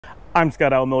I'm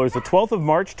Scott Al Miller. It's the 12th of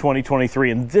March,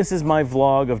 2023, and this is my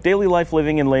vlog of daily life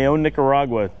living in Leon,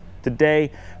 Nicaragua.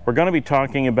 Today, we're going to be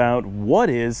talking about what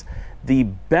is the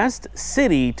best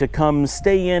city to come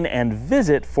stay in and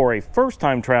visit for a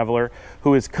first-time traveler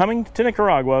who is coming to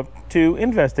Nicaragua to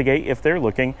investigate if they're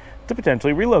looking to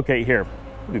potentially relocate here.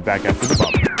 We'll be back after the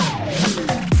bump.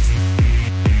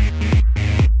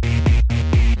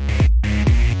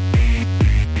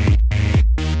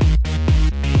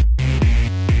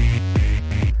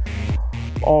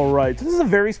 All right, this is a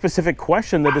very specific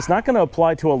question that is not going to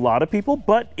apply to a lot of people,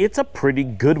 but it's a pretty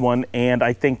good one, and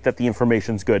I think that the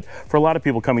information's good for a lot of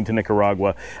people coming to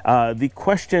Nicaragua. The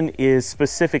question is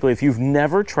specifically if you've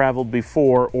never traveled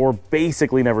before, or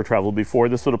basically never traveled before,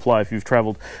 this would apply if you've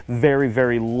traveled very,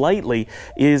 very lightly,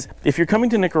 is if you're coming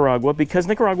to Nicaragua, because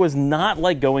Nicaragua is not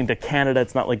like going to Canada,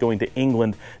 it's not like going to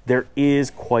England, there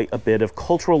is quite a bit of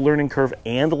cultural learning curve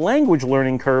and language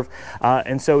learning curve,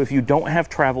 and so if you don't have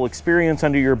travel experience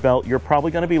under your belt, you're probably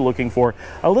going to be looking for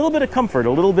a little bit of comfort, a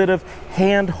little bit of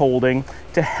hand holding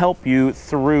to help you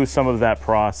through some of that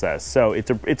process. So it's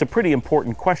a pretty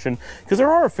important question because there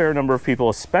are a fair number of people,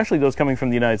 especially those coming from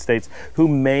the United States, who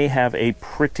may have a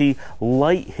pretty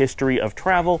light history of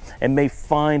travel and may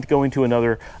find going to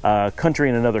another country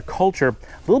and another culture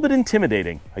a little bit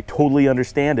intimidating. I totally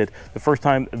understand it. The first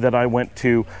time that I went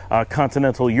to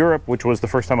continental Europe, which was the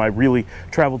first time I really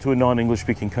traveled to a non-English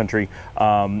speaking country,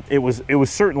 it was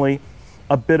certainly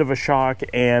a bit of a shock,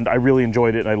 and I really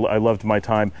enjoyed it. I loved my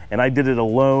time, and I did it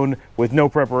alone with no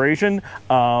preparation,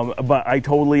 but I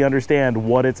totally understand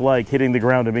what it's like hitting the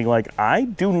ground and being like, I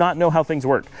do not know how things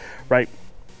work, right?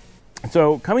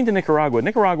 So coming to Nicaragua,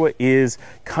 Nicaragua is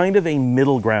kind of a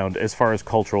middle ground as far as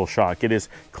cultural shock. It is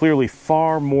clearly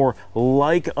far more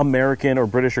like American or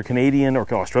British or Canadian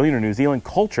or Australian or New Zealand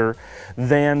culture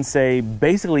than, say,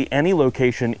 basically any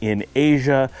location in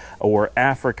Asia or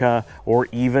Africa or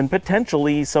even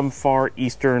potentially some far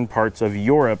eastern parts of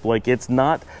Europe. Like, it's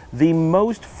not the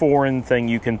most foreign thing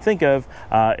you can think of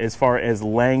as far as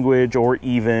language or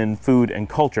even food and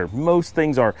culture. Most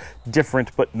things are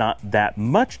different, but not that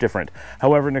much different.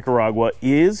 However, Nicaragua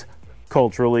is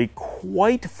culturally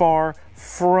quite far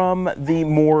from the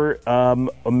more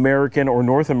American or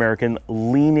North American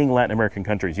leaning Latin American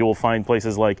countries. You will find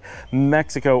places like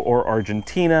Mexico or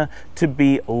Argentina to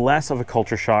be less of a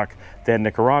culture shock than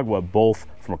Nicaragua, both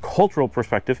from a cultural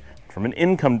perspective, from an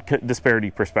income disparity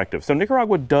perspective. So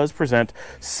Nicaragua does present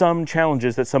some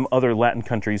challenges that some other Latin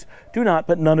countries do not,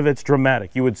 but none of it's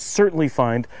dramatic. You would certainly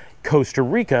find Costa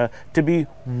Rica to be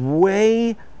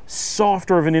way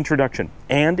softer of an introduction.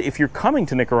 And if you're coming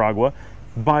to Nicaragua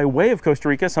by way of Costa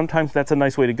Rica, sometimes that's a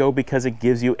nice way to go because it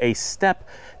gives you a step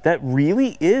that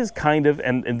really is kind of,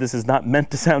 and this is not meant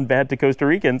to sound bad to Costa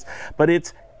Ricans, but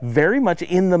it's very much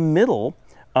in the middle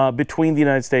between the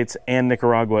United States and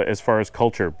Nicaragua as far as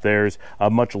culture. There's a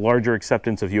much larger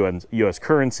acceptance of U.S.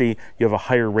 currency. You have a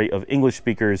higher rate of English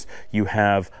speakers. You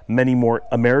have many more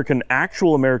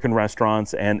actual American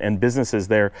restaurants and businesses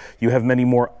there. You have many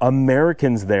more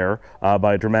Americans there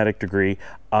by a dramatic degree.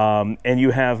 And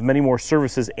you have many more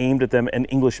services aimed at them and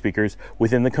English speakers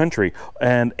within the country,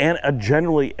 and a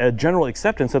general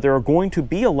acceptance that there are going to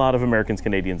be a lot of Americans,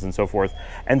 Canadians, and so forth.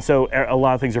 And so a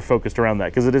lot of things are focused around that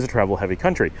because it is a travel-heavy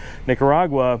country.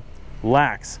 Nicaragua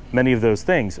lacks many of those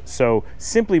things. So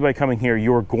simply by coming here,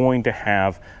 you're going to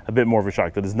have a bit more of a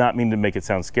shock. That does not mean to make it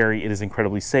sound scary. It is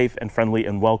incredibly safe and friendly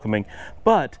and welcoming,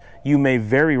 but you may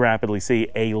very rapidly see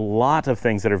a lot of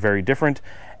things that are very different,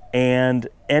 and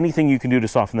anything you can do to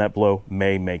soften that blow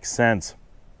may make sense.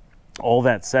 All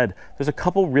that said, there's a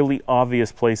couple really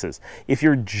obvious places. If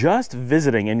you're just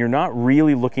visiting and you're not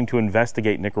really looking to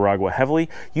investigate Nicaragua heavily,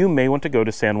 you may want to go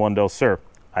to San Juan del Sur.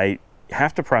 I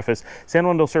have to preface, San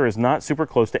Juan del Sur is not super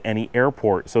close to any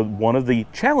airport, so one of the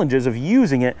challenges of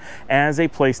using it as a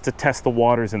place to test the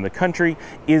waters in the country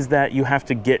is that you have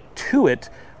to get to it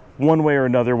one way or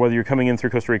another, whether you're coming in through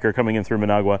Costa Rica or coming in through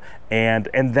Managua, and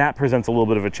that presents a little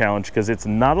bit of a challenge because it's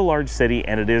not a large city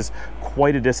and it is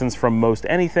quite a distance from most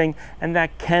anything, and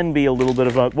that can be a little bit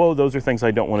of a, whoa, those are things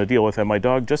I don't want to deal with, and my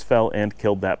dog just fell and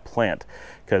killed that plant.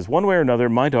 Because one way or another,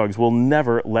 my dogs will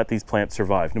never let these plants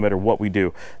survive, no matter what we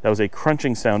do. That was a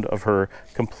crunching sound of her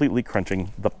completely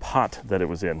crunching the pot that it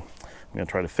was in. I'm going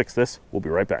to try to fix this. We'll be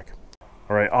right back.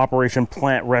 All right, Operation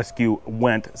Plant Rescue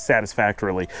went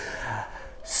satisfactorily.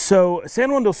 So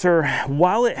San Juan del Sur,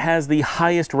 while it has the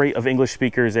highest rate of English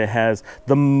speakers, it has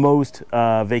the most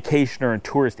vacationer and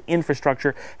tourist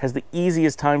infrastructure, has the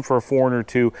easiest time for a foreigner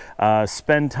to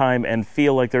spend time and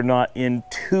feel like they're not in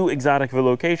too exotic of a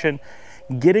location,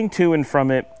 Getting to and from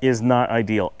it is not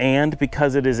ideal, and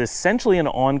because it is essentially an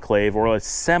enclave or a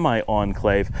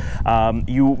semi-enclave,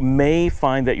 you may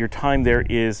find that your time there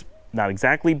is not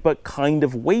exactly, but kind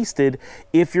of wasted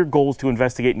if your goal is to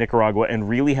investigate Nicaragua and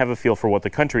really have a feel for what the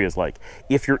country is like.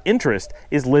 If your interest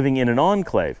is living in an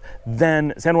enclave,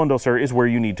 then San Juan del Sur is where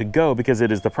you need to go, because it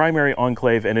is the primary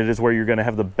enclave and it is where you're going to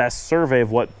have the best survey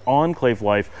of what enclave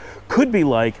life could be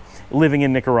like living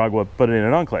in Nicaragua, but in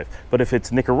an enclave. But if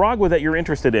it's Nicaragua that you're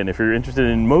interested in, if you're interested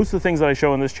in most of the things that I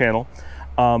show on this channel,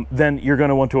 then you're going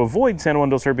to want to avoid San Juan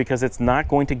del Sur, because it's not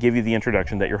going to give you the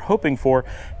introduction that you're hoping for.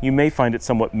 You may find it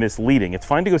somewhat misleading. It's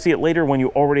fine to go see it later when you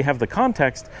already have the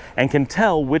context and can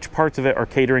tell which parts of it are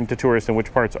catering to tourists and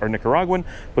which parts are Nicaraguan,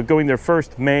 but going there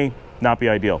first may not be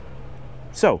ideal.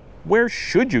 So, where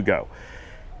should you go?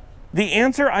 The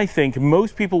answer I think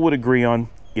most people would agree on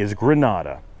is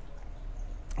Granada.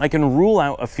 I can rule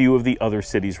out a few of the other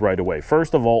cities right away.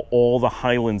 First of all the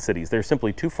highland cities. They're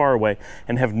simply too far away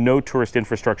and have no tourist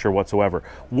infrastructure whatsoever.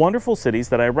 Wonderful cities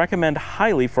that I recommend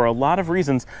highly for a lot of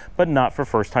reasons, but not for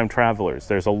first-time travelers.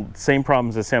 There's the same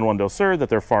problems as San Juan del Sur, that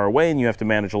they're far away and you have to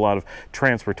manage a lot of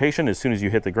transportation as soon as you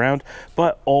hit the ground,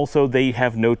 but also they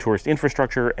have no tourist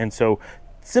infrastructure, and so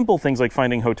simple things like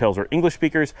finding hotels or English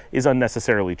speakers is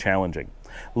unnecessarily challenging.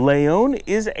 León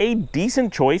is a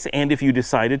decent choice, and if you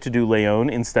decided to do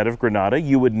León instead of Granada,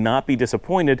 you would not be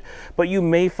disappointed, but you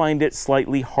may find it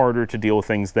slightly harder to deal with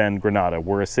things than Granada.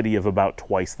 We're a city of about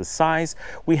twice the size.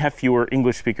 We have fewer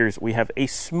English speakers. We have a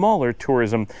smaller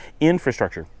tourism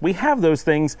infrastructure. We have those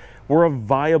things. We're a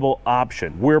viable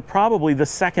option. We're probably the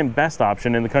second best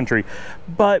option in the country,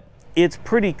 but it's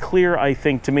pretty clear, I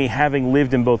think, to me, having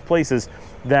lived in both places,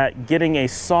 that getting a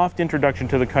soft introduction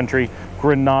to the country,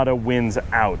 Granada wins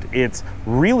out. It's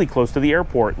really close to the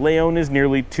airport. León is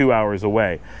nearly 2 hours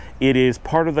away. It is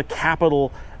part of the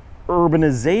capital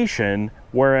urbanization,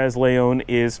 whereas León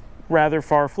is rather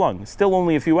far-flung. Still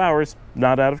only a few hours,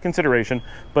 not out of consideration,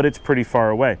 but it's pretty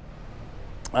far away.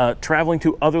 Traveling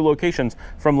to other locations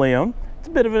from León, it's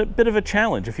a bit of a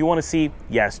challenge. If you want to see,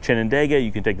 yes, Chinandega,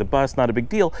 you can take the bus, not a big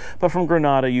deal. But from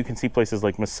Granada, you can see places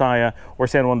like Masaya or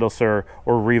San Juan del Sur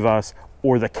or Rivas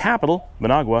or the capital,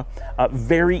 Managua,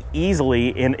 very easily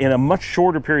in a much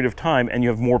shorter period of time, and you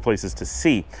have more places to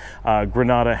see.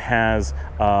 Granada has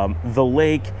the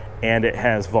lake, and it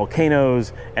has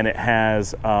volcanoes, and it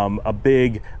has a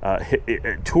big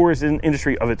tourism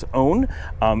industry of its own.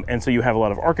 And so you have a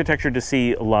lot of architecture to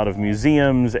see, a lot of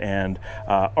museums and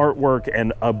artwork,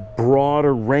 and a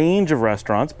broader range of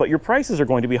restaurants, but your prices are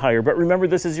going to be higher. But remember,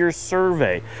 this is your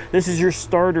survey. This is your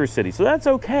starter city, so that's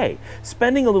okay.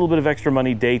 Spending a little bit of extra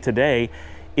money day to day,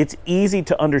 it's easy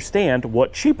to understand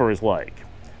what cheaper is like.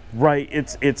 Right,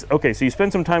 it's okay, so you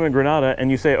spend some time in Granada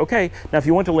and you say, okay, now if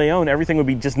you went to León, everything would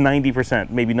be just 90%,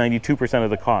 maybe 92% of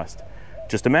the cost.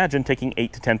 Just imagine taking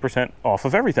 8 to 10% off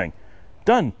of everything.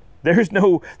 Done. There's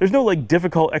no like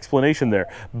difficult explanation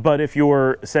there. But if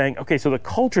you're saying, okay, so the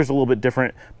culture is a little bit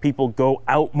different, people go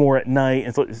out more at night,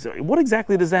 and so what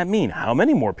exactly does that mean? How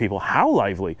many more people? How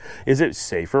lively? Is it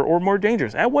safer or more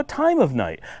dangerous? At what time of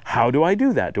night? How do I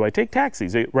do that? Do I take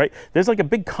taxis? Right? There's like a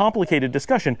big complicated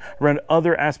discussion around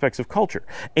other aspects of culture.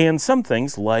 And some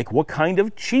things like what kind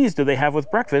of cheese do they have with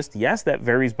breakfast? Yes, that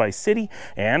varies by city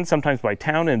and sometimes by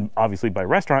town and obviously by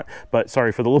restaurant. But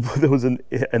sorry for the little, there was an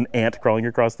ant crawling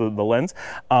across the lens.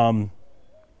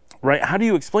 Right? How do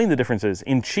you explain the differences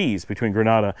in cheese between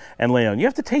Granada and León? You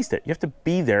have to taste it. You have to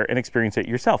be there and experience it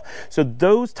yourself. So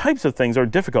those types of things are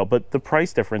difficult, but the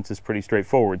price difference is pretty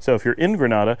straightforward. So if you're in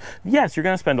Granada, yes, you're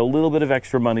going to spend a little bit of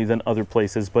extra money than other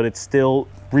places, but it's still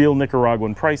real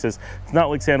Nicaraguan prices. It's not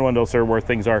like San Juan del Sur where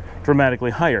things are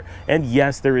dramatically higher. And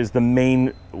yes, there is the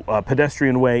main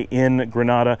pedestrian way in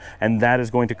Granada, and that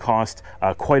is going to cost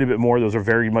quite a bit more. Those are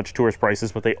very much tourist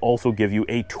prices, but they also give you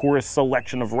a tourist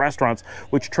selection of restaurants,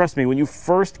 which, trust me, when you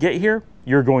first get here,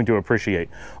 you're going to appreciate.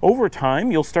 Over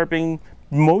time, you'll start being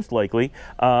most likely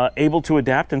able to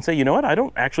adapt and say, you know what, I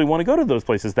don't actually want to go to those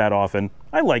places that often.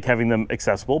 I like having them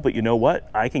accessible, but you know what?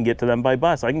 I can get to them by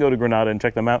bus. I can go to Granada and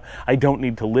check them out. I don't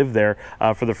need to live there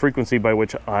for the frequency by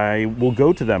which I will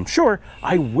go to them. Sure,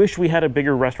 I wish we had a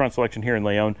bigger restaurant selection here in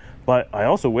León, but I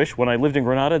also wish when I lived in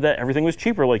Granada that everything was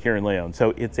cheaper like here in León.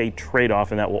 So it's a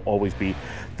trade-off, and that will always be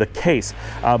the case.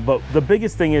 But the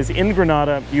biggest thing is in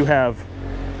Granada, you have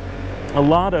a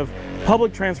lot of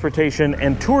public transportation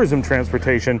and tourism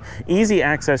transportation, easy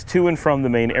access to and from the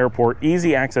main airport,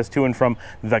 easy access to and from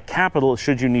the capital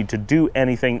should you need to do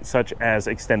anything such as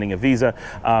extending a visa,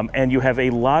 and you have a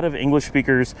lot of English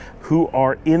speakers who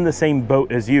are in the same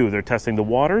boat as you. They're testing the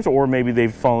waters, or maybe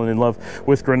they've fallen in love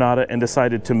with Granada and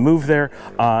decided to move there,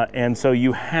 and so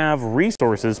you have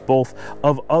resources both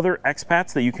of other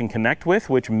expats that you can connect with,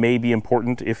 which may be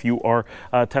important if you are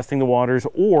testing the waters,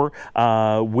 or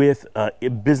with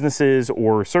businesses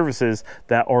or services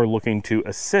that are looking to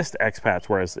assist expats,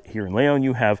 whereas here in Leon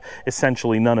you have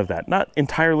essentially none of that. Not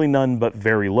entirely none, but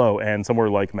very low, and somewhere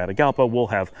like Matagalpa will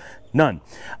have none.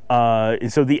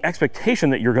 So the expectation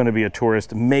that you're going to be a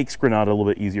tourist makes Granada a little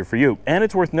bit easier for you. And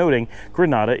it's worth noting,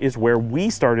 Granada is where we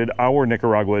started our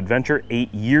Nicaragua adventure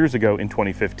 8 years ago in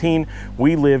 2015.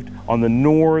 We lived on the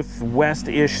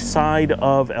northwest-ish side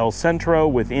of El Centro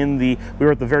we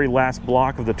were at the very last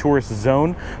block of the tourist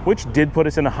zone, which did put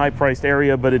us in a high-priced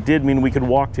area, but it did mean we could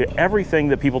walk to everything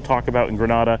that people talk about in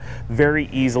Granada very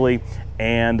easily.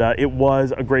 And it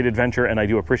was a great adventure, and I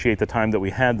do appreciate the time that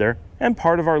we had there. And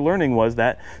part of our learning was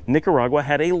that Nicaragua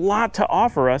had a lot to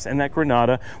offer us, and that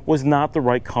Granada was not the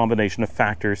right combination of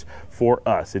factors for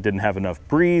us. It didn't have enough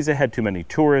breeze, it had too many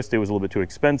tourists, it was a little bit too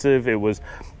expensive, it was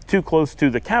too close to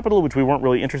the capital, which we weren't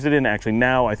really interested in. Actually,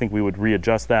 now I think we would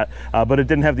readjust that. But it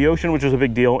didn't have the ocean, which is a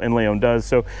big deal, and Leon does.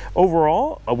 So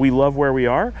overall, we love where we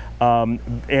are,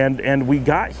 and we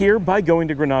got here by going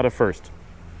to Granada first.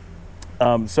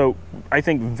 So I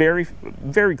think very,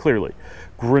 very clearly,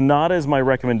 Granada is my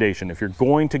recommendation. If you're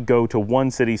going to go to one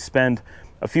city, spend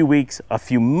a few weeks, a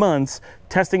few months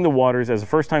testing the waters as a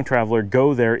first-time traveler,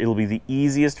 go there. It'll be the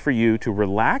easiest for you to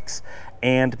relax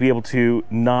and to be able to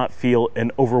not feel an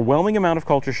overwhelming amount of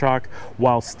culture shock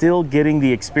while still getting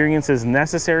the experiences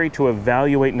necessary to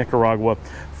evaluate Nicaragua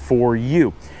for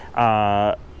you.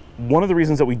 One of the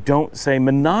reasons that we don't say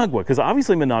Managua, because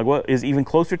obviously Managua is even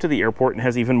closer to the airport and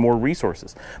has even more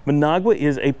resources. Managua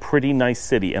is a pretty nice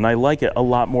city, and I like it a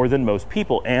lot more than most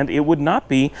people, and it would not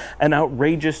be an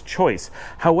outrageous choice.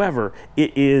 However,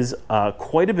 it is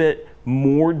quite a bit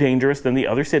more dangerous than the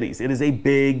other cities. It is a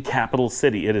big capital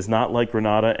city. It is not like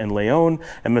Granada and Leon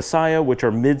and Masaya, which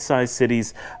are mid-sized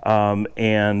cities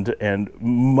and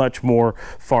much more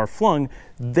far-flung.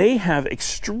 They have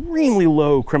extremely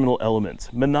low criminal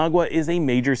elements. Managua is a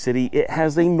major city. It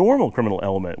has a normal criminal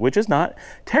element, which is not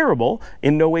terrible.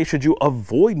 In no way should you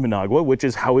avoid Managua, which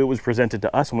is how it was presented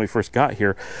to us when we first got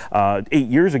here 8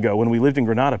 years ago when we lived in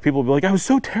Granada. People would be like, I was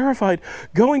so terrified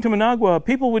going to Managua.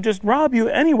 People would just rob you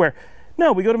anywhere.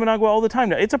 No, we go to Managua all the time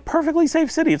now. It's a perfectly safe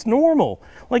city. It's normal,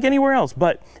 like anywhere else.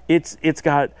 But it's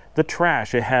got the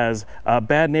trash. It has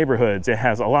bad neighborhoods. It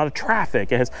has a lot of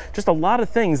traffic. It has just a lot of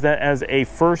things that, as a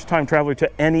first-time traveler to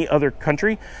any other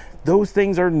country, those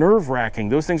things are nerve-wracking.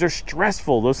 Those things are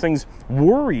stressful. Those things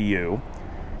worry you.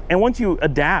 And once you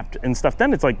adapt and stuff,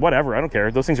 then it's like, whatever, I don't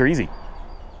care. Those things are easy.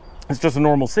 It's just a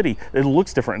normal city. It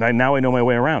looks different. Now I know my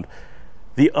way around.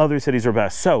 The other cities are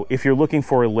best. So if you're looking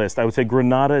for a list, I would say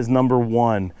Granada is number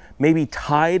 1. Maybe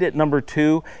tied at number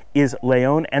 2 is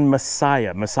Leon and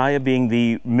Masaya. Masaya being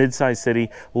the mid-sized city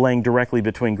laying directly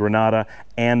between Granada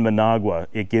and Managua.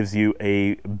 It gives you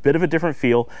a bit of a different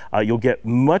feel. You'll get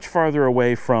much farther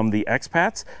away from the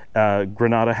expats.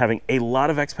 Granada having a lot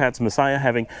of expats, Masaya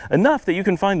having enough that you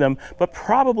can find them, but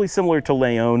probably similar to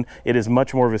Leon. It is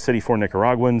much more of a city for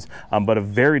Nicaraguans, but a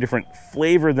very different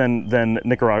flavor than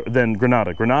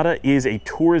Granada. Granada is a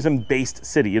tourism-based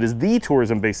city. It is the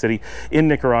tourism-based city in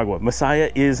Nicaragua. Masaya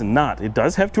is not. It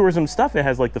does have tourism stuff. It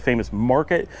has like the famous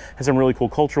market, has some really cool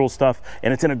cultural stuff,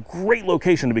 and it's in a great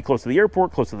location to be close to the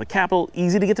airport, close to the capital,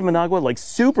 easy to get to Managua, like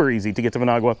super easy to get to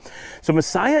Managua. So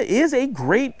Masaya is a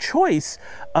great choice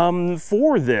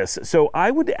for this. So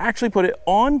I would actually put it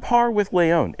on par with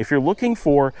Leon. If you're looking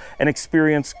for an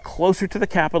experience closer to the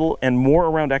capital and more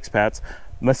around expats,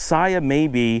 Masaya may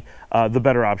be the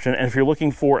better option. And if you're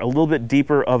looking for a little bit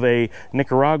deeper of a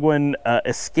Nicaraguan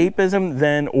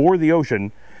escapism or the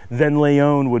ocean, then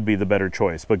Leon would be the better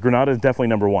choice. But Granada is definitely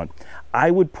number 1.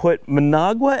 I would put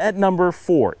Managua at number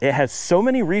 4. It has so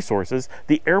many resources.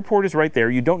 The airport is right there.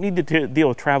 You don't need to deal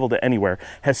with travel to anywhere.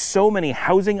 Has so many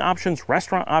housing options,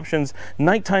 restaurant options,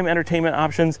 nighttime entertainment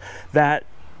options that,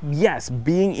 yes,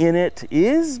 being in it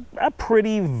is a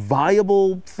pretty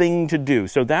viable thing to do.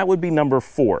 So that would be number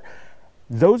 4.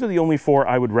 Those are the only 4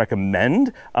 I would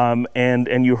recommend,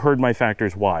 and you heard my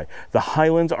factors why. The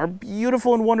Highlands are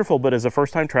beautiful and wonderful, but as a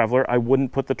first-time traveler, I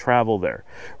wouldn't put the travel there.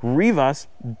 Rivas,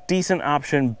 decent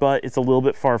option, but it's a little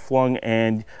bit far-flung,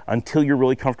 and until you're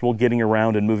really comfortable getting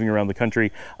around and moving around the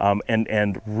country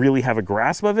and really have a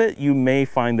grasp of it, you may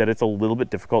find that it's a little bit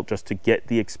difficult just to get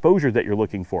the exposure that you're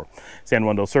looking for. San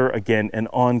Juan del Sur, again, an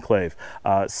enclave.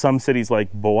 Some cities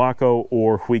like Boaco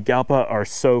or Huigalpa are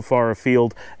so far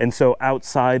afield and so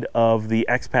outside of the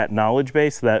expat knowledge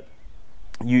base that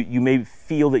you may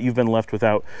feel that you've been left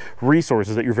without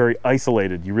resources, that you're very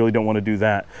isolated. You really don't want to do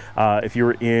that. If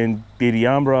you're in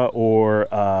Biriambra or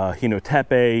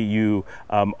Hinotepe, you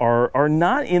are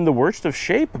not in the worst of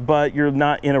shape, but you're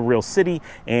not in a real city,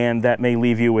 and that may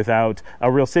leave you without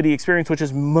a real city experience, which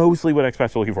is mostly what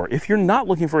expats are looking for. If you're not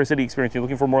looking for a city experience, you're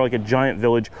looking for more like a giant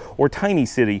village or tiny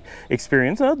city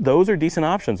experience, those are decent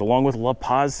options, along with La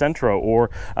Paz Centro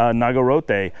or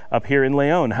Nagorote up here in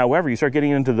Leon. However, you start getting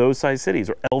into those size cities,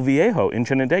 or El Viejo in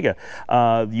Chinandega,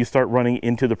 you start running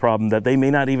into the problem that they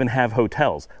may not even have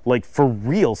hotels. Like, for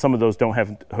real, some of those don't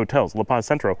have hotels. La Paz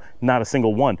Centro, not a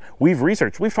single one. We've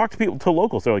researched, we've talked to people, to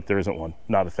locals, they're like, there isn't one,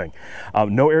 not a thing.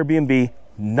 No Airbnb,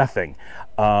 nothing.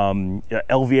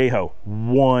 El Viejo,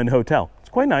 1 hotel.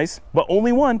 Quite nice, but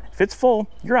only 1. If it's full,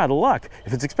 you're out of luck.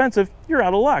 If it's expensive, you're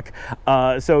out of luck.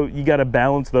 So you got to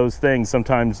balance those things.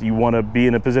 Sometimes you want to be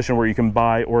in a position where you can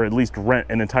buy or at least rent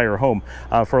an entire home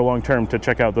for a long term to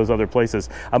check out those other places.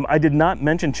 I did not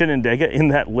mention Chinandega in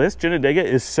that list. Chinandega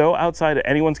is so outside of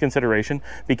anyone's consideration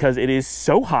because it is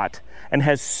so hot and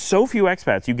has so few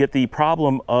expats. You get the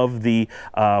problem of the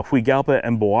Huigalpa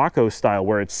and Boaco style,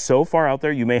 where it's so far out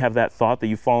there, you may have that thought that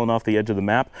you've fallen off the edge of the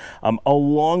map,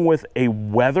 along with a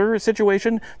weather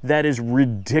situation that is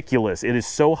ridiculous. It is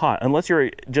so hot. Unless you're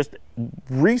just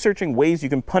researching ways you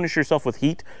can punish yourself with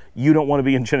heat, you don't want to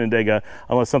be in Chinandega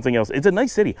unless something else. It's a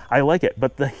nice city. I like it,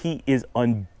 but the heat is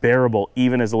unbearable,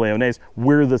 even as the Leonese.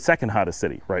 We're the second hottest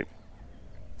city, right?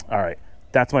 All right.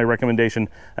 That's my recommendation.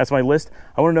 That's my list.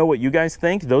 I want to know what you guys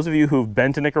think. Those of you who've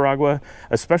been to Nicaragua,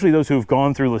 especially those who've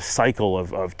gone through the cycle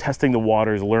of testing the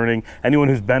waters, learning, anyone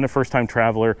who's been a first-time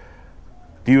traveler,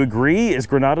 do you agree? Is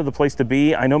Granada the place to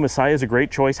be? I know Masaya is a great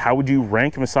choice. How would you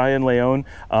rank Masaya and Leon?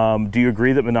 Do you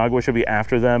agree that Managua should be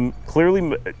after them?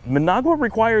 Clearly, Managua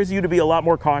requires you to be a lot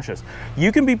more cautious.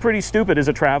 You can be pretty stupid as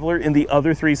a traveler in the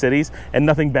other 3 cities and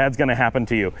nothing bad's gonna happen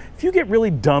to you. If you get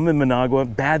really dumb in Managua,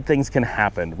 bad things can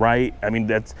happen, right? I mean,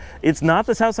 it's not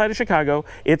the south side of Chicago.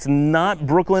 It's not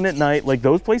Brooklyn at night. Like,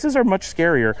 those places are much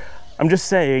scarier. I'm just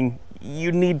saying,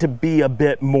 you need to be a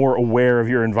bit more aware of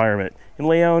your environment. In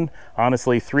Leon,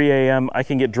 honestly, 3 a.m., I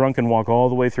can get drunk and walk all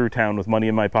the way through town with money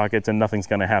in my pockets and nothing's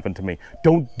gonna happen to me.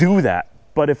 Don't do that.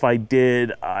 But if I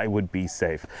did, I would be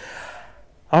safe.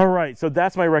 All right, so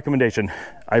that's my recommendation.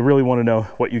 I really want to know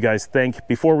what you guys think.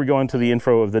 Before we go on to the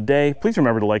info of the day, please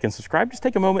remember to like and subscribe. Just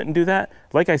take a moment and do that.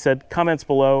 Like I said, comments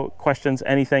below, questions,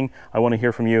 anything. I want to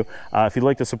hear from you. If you'd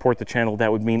like to support the channel,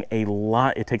 that would mean a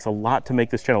lot. It takes a lot to make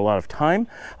this channel, a lot of time,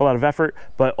 a lot of effort,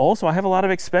 but also I have a lot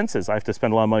of expenses. I have to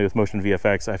spend a lot of money with motion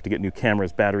VFX. I have to get new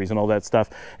cameras, batteries, and all that stuff.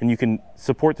 And you can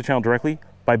support the channel directly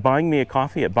by buying me a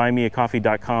coffee at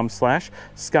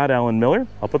buymeacoffee.com/Scott Allen Miller.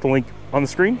 I'll put the link on the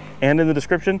screen and in the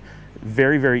description.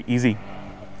 Very, very easy.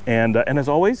 And as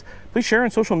always, please share on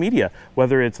social media,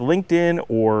 whether it's LinkedIn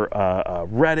or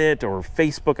Reddit or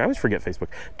Facebook. I always forget Facebook,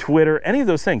 Twitter, any of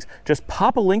those things. Just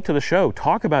pop a link to the show,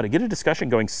 talk about it, get a discussion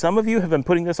going. Some of you have been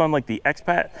putting this on like the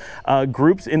expat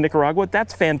groups in Nicaragua.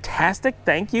 That's fantastic.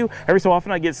 Thank you. Every so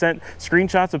often I get sent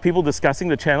screenshots of people discussing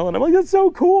the channel and I'm like, that's so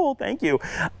cool. Thank you.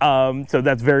 So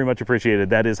that's very much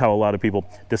appreciated. That is how a lot of people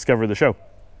discover the show.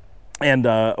 And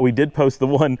we did post the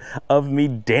one of me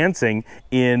dancing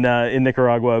in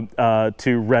Nicaragua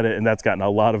to Reddit, and that's gotten a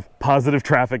lot of positive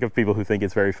traffic of people who think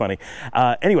it's very funny.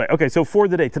 Anyway, okay, so for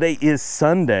the day, today is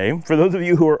Sunday. For those of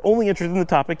you who are only interested in the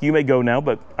topic, you may go now,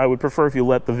 but I would prefer if you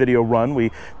let the video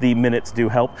run. The minutes do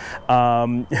help.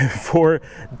 For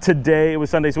today, it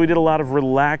was Sunday, so we did a lot of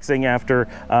relaxing after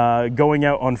going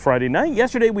out on Friday night.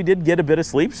 Yesterday, we did get a bit of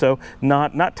sleep, so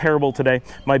not terrible today.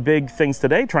 My big things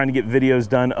today, trying to get videos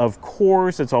done, of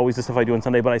course. It's always the stuff I do on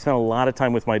Sunday, but I spent a lot of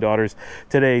time with my daughters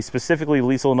today. Specifically,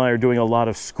 Liesl and I are doing a lot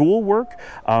of school work.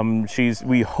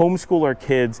 We homeschool our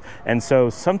kids, and so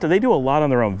they do a lot on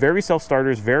their own. Very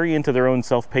self-starters, very into their own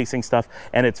self-pacing stuff,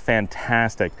 and it's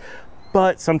fantastic.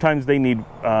 But sometimes they need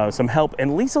some help,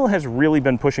 and Liesl has really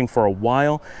been pushing for a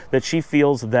while that she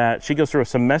feels that she goes through a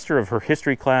semester of her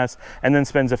history class and then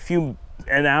spends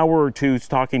an hour or two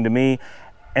talking to me.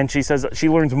 And she says she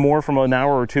learns more from an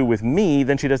hour or two with me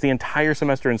than she does the entire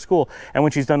semester in school. And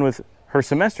when she's done with her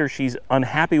semester, she's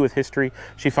unhappy with history.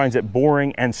 She finds it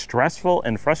boring and stressful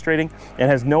and frustrating and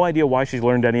has no idea why she's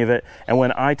learned any of it. And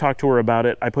when I talk to her about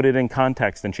it, I put it in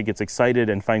context and she gets excited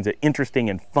and finds it interesting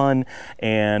and fun.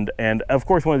 And of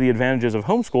course, one of the advantages of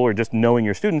homeschool, or just knowing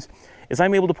your students, is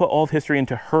I'm able to put all of history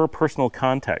into her personal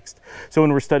context. So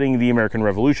when we're studying the American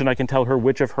Revolution, I can tell her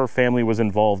which of her family was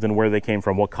involved and where they came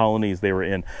from, what colonies they were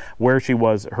in, where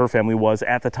her family was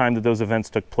at the time that those events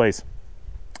took place,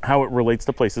 how it relates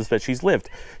to places that she's lived.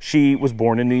 She was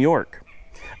born in New York.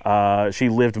 She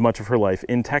lived much of her life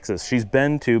in Texas. She's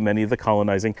been to many of the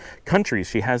colonizing countries.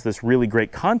 She has this really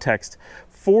great context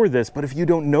for this, but if you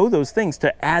don't know those things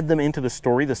to add them into the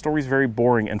story's very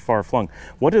boring and far-flung.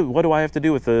 What do I have to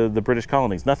do with the British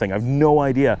colonies? Nothing. I have no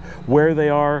idea where they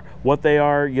are, what they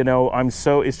are, you know,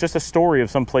 it's just a story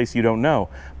of some place you don't know.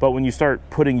 But when you start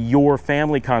putting your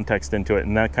family context into it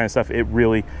and that kind of stuff, it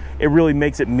really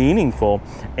makes it meaningful.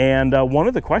 And one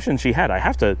of the questions she had, I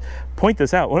have to point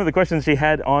this out, one of the questions she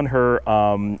had on her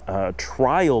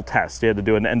trial test, she had to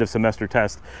do an end of semester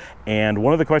test, and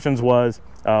one of the questions was,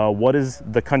 what is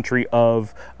the country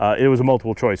of, it was a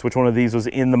multiple choice, which one of these was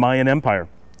in the Mayan Empire?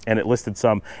 And it listed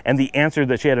some. And the answer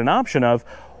that she had an option of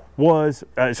was,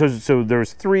 so there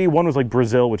was three. One was like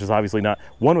Brazil, which is obviously not.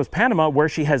 One was Panama, where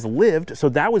she has lived. So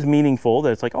that was meaningful.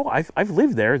 That it's like, oh, I've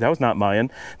lived there. That was not Mayan.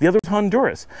 The other was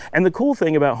Honduras. And the cool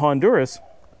thing about Honduras,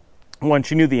 one,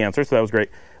 she knew the answer, so that was great.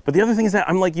 But the other thing is that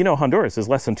I'm like, you know, Honduras is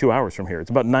less than 2 hours from here.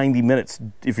 It's about 90 minutes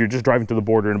if you're just driving to the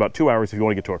border, and about 2 hours if you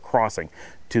want to get to a crossing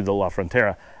to the La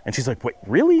Frontera. And she's like, wait,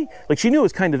 really? Like, she knew it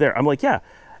was kind of there. I'm like, yeah.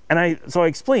 And so I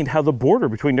explained how the border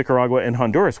between Nicaragua and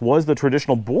Honduras was the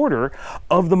traditional border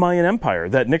of the Mayan Empire,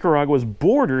 that Nicaragua's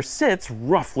border sits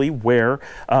roughly where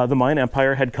the Mayan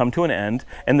Empire had come to an end,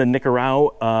 and the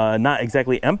Nicaragua, not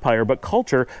exactly empire, but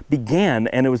culture began,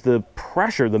 and it was the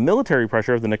pressure, the military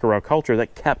pressure of the Nicaragua culture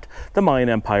that kept the Mayan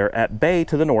Empire at bay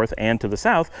to the north and to the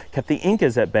south, kept the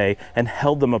Incas at bay, and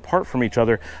held them apart from each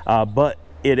other, but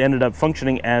it ended up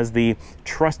functioning as the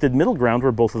trusted middle ground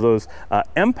where both of those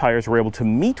empires were able to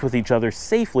meet with each other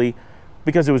safely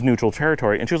because it was neutral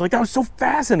territory. And she was like, that was so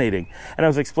fascinating. And I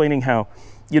was explaining how,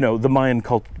 you know, the Mayan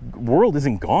world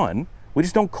isn't gone. We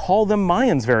just don't call them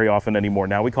Mayans very often anymore.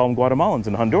 Now we call them Guatemalans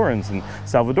and Hondurans and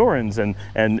Salvadorans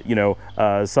and you know,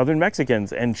 Southern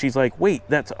Mexicans. And she's like, wait,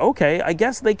 that's okay. I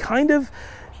guess they kind of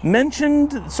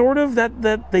mentioned sort of that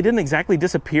they didn't exactly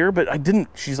disappear, but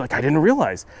she's like, I didn't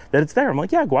realize that it's there. I'm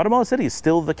like, yeah, Guatemala City is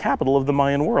still the capital of the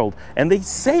Mayan world, and they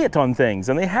say it on things,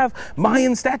 and they have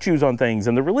Mayan statues on things,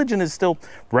 and the religion is still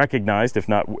recognized, if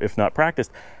not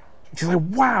practiced. She's like,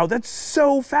 wow, that's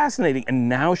so fascinating. And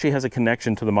now she has a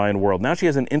connection to the Mayan world. Now she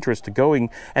has an interest to going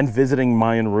and visiting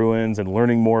Mayan ruins and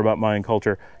learning more about Mayan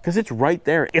culture because it's right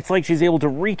there. It's like she's able to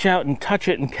reach out and touch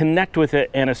it and connect with it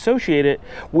and associate it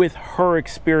with her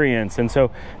experience. And so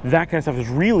that kind of stuff is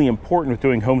really important with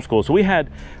doing homeschool. So we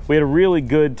had a really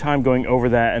good time going over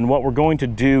that. And what we're going to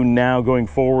do now going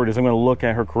forward is I'm going to look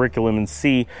at her curriculum and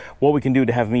see what we can do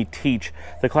to have me teach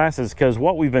the classes, because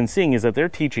what we've been seeing is that they're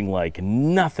teaching like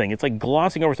nothing. It's like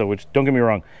glossing over stuff, which, don't get me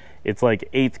wrong, it's like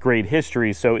 8th grade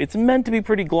history, so it's meant to be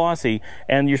pretty glossy,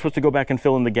 and you're supposed to go back and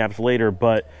fill in the gaps later.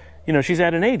 But you know, she's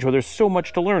at an age where there's so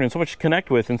much to learn and so much to connect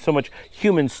with and so much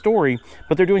human story,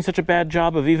 but they're doing such a bad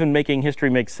job of even making history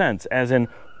make sense, as in,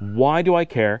 why do I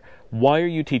care? Why are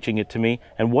you teaching it to me?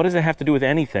 And what does it have to do with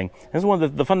anything? This is one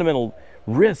of the fundamental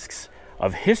risks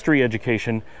of history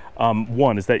education.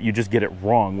 One is that you just get it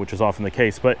wrong, which is often the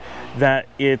case, but that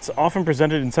it's often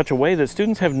presented in such a way that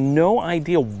students have no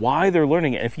idea why they're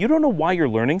learning it. If you don't know why you're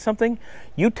learning something,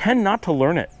 you tend not to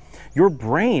learn it. Your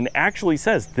brain actually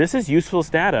says, this is useless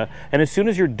data, and as soon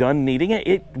as you're done needing it,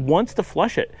 it wants to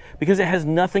flush it because it has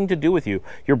nothing to do with you.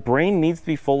 Your brain needs to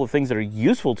be full of things that are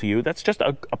useful to you. That's just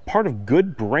a part of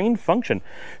good brain function.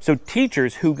 So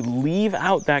teachers who leave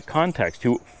out that context,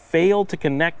 who fail to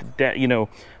connect, you know,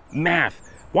 math.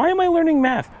 Why am I learning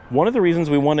math? One of the reasons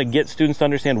we want to get students to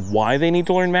understand why they need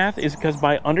to learn math is because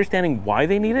by understanding why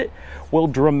they need it will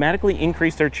dramatically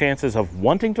increase their chances of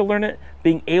wanting to learn it,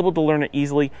 being able to learn it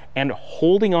easily, and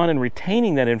holding on and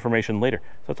retaining that information later.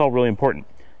 So that's all really important.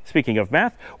 Speaking of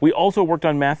math, we also worked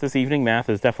on math this evening. Math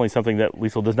is definitely something that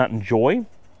Liesl does not enjoy.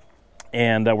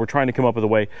 And we're trying to come up with a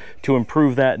way to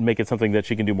improve that and make it something that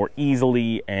she can do more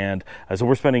easily. And so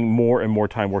we're spending more and more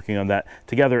time working on that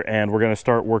together. And we're going to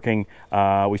start working.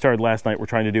 We started last night. We're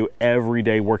trying to do every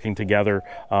day working together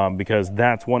because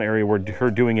that's one area where her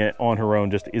doing it on her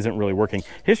own just isn't really working.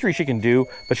 History she can do,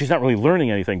 but she's not really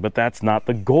learning anything. But that's not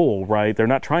the goal, right? They're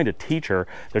not trying to teach her.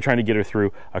 They're trying to get her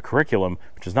through a curriculum,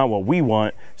 which is not what we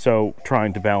want. So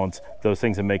trying to balance those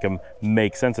things and make them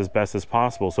make sense as best as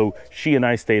possible. So she and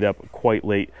I stayed up quite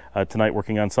late tonight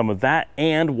working on some of that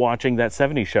and watching that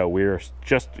 70s show. We're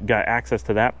just got access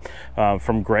to that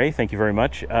from Gray. Thank you very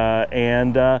much.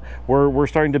 And we're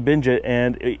starting to binge it,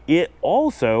 and it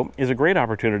also is a great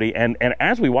opportunity. And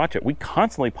as we watch it, we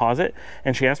constantly pause it,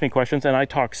 and she asks me questions, and I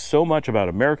talk so much about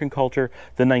American culture,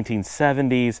 the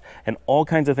 1970s, and all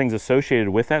kinds of things associated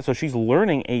with that. So she's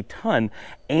learning a ton.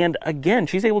 And again,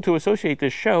 she's able to associate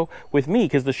this show with me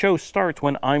because the show starts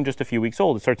when I'm just a few weeks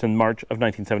old. It starts in March of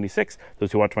 1976.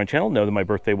 Those who watch my channel know that my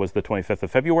birthday was the 25th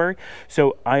of February.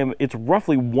 So it's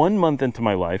roughly 1 month into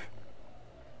my life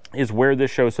is where this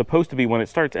show is supposed to be when it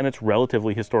starts, and it's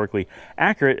relatively historically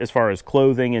accurate as far as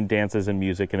clothing and dances and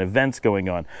music and events going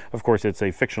on. Of course, it's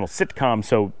a fictional sitcom,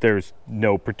 so there's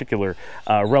no particular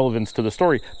relevance to the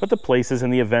story, but the places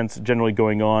and the events generally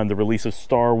going on, the release of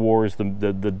Star Wars, the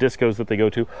discos that they go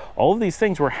to, all of these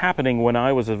things were happening when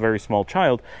I was a very small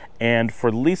child, and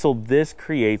for Liesl, this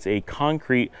creates a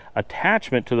concrete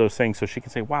attachment to those things, so she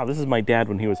can say, wow, this is my dad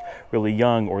when he was really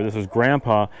young, or this was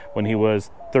Grandpa when he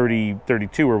was 30,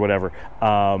 32 or whatever.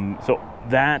 So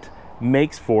that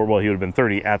makes for, well, he would have been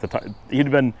 30 at the time. He'd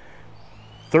have been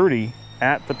 30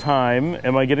 at the time.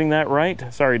 Am I getting that right?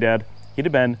 Sorry, Dad. He'd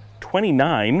have been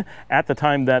 29 at the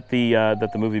time that the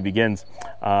movie begins.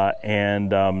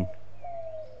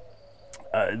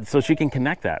 So she can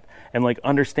connect that and like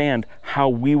understand how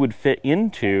we would fit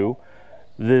into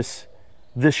this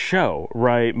show,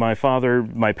 right? My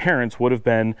parents would have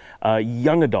been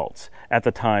young adults at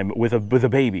the time with a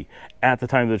baby. At the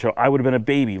time of the show, I would have been a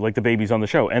baby, like the babies on the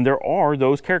show. And there are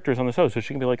those characters on the show, so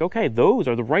she can be like, okay, those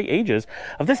are the right ages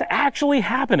of this actually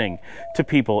happening to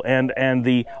people. And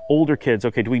the older kids,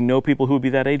 okay, do we know people who would be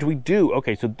that age? We do.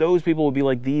 Okay, so those people will be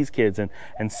like these kids,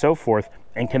 and so forth,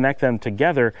 and connect them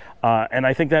together. And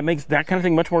I think that makes that kind of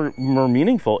thing much more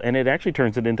meaningful, and it actually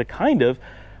turns it into kind of,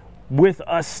 with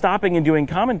us stopping and doing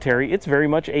commentary, it's very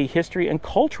much a history and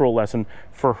cultural lesson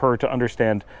for her to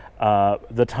understand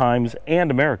the times and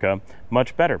America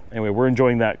much better. Anyway, we're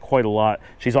enjoying that quite a lot.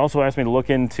 She's also asked me to look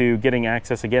into getting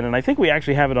access again, and I think we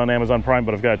actually have it on Amazon Prime,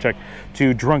 but I've got to check,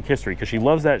 to Drunk History, because she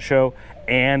loves that show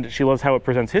and she loves how it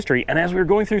presents history. And as we were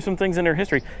going through some things in her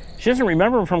history, she doesn't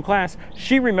remember them from class.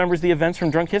 She remembers the events from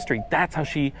Drunk History. That's how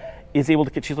she is able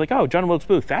to, she's like, oh, John Wilkes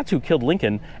Booth, that's who killed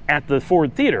Lincoln at the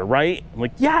Ford Theater, right? I'm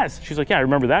like, yes. She's like, yeah, I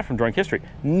remember that from Drunk History.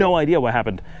 No idea what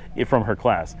happened from her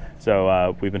class.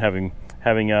 So we've been having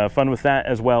fun with that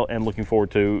as well, and looking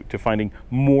forward to finding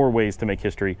more ways to make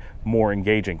history more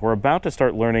engaging. We're about to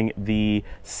start learning the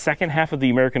second half of the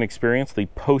American experience, the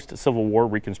post-Civil War,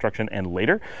 Reconstruction, and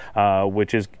later,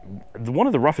 which is one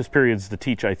of the roughest periods to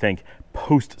teach, I think,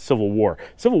 post-Civil War.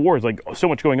 Civil War is like so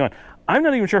much going on. I'm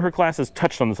not even sure her classes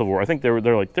touched on the Civil War. I think they're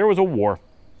like, there was a war.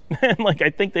 And like, I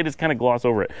think they just kind of gloss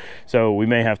over it. So we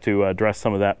may have to address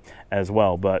some of that as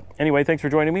well. But anyway, thanks for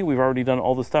joining me. We've already done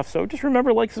all the stuff. So just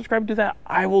remember, like, subscribe, do that.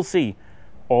 I will see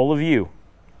all of you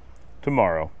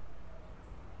tomorrow.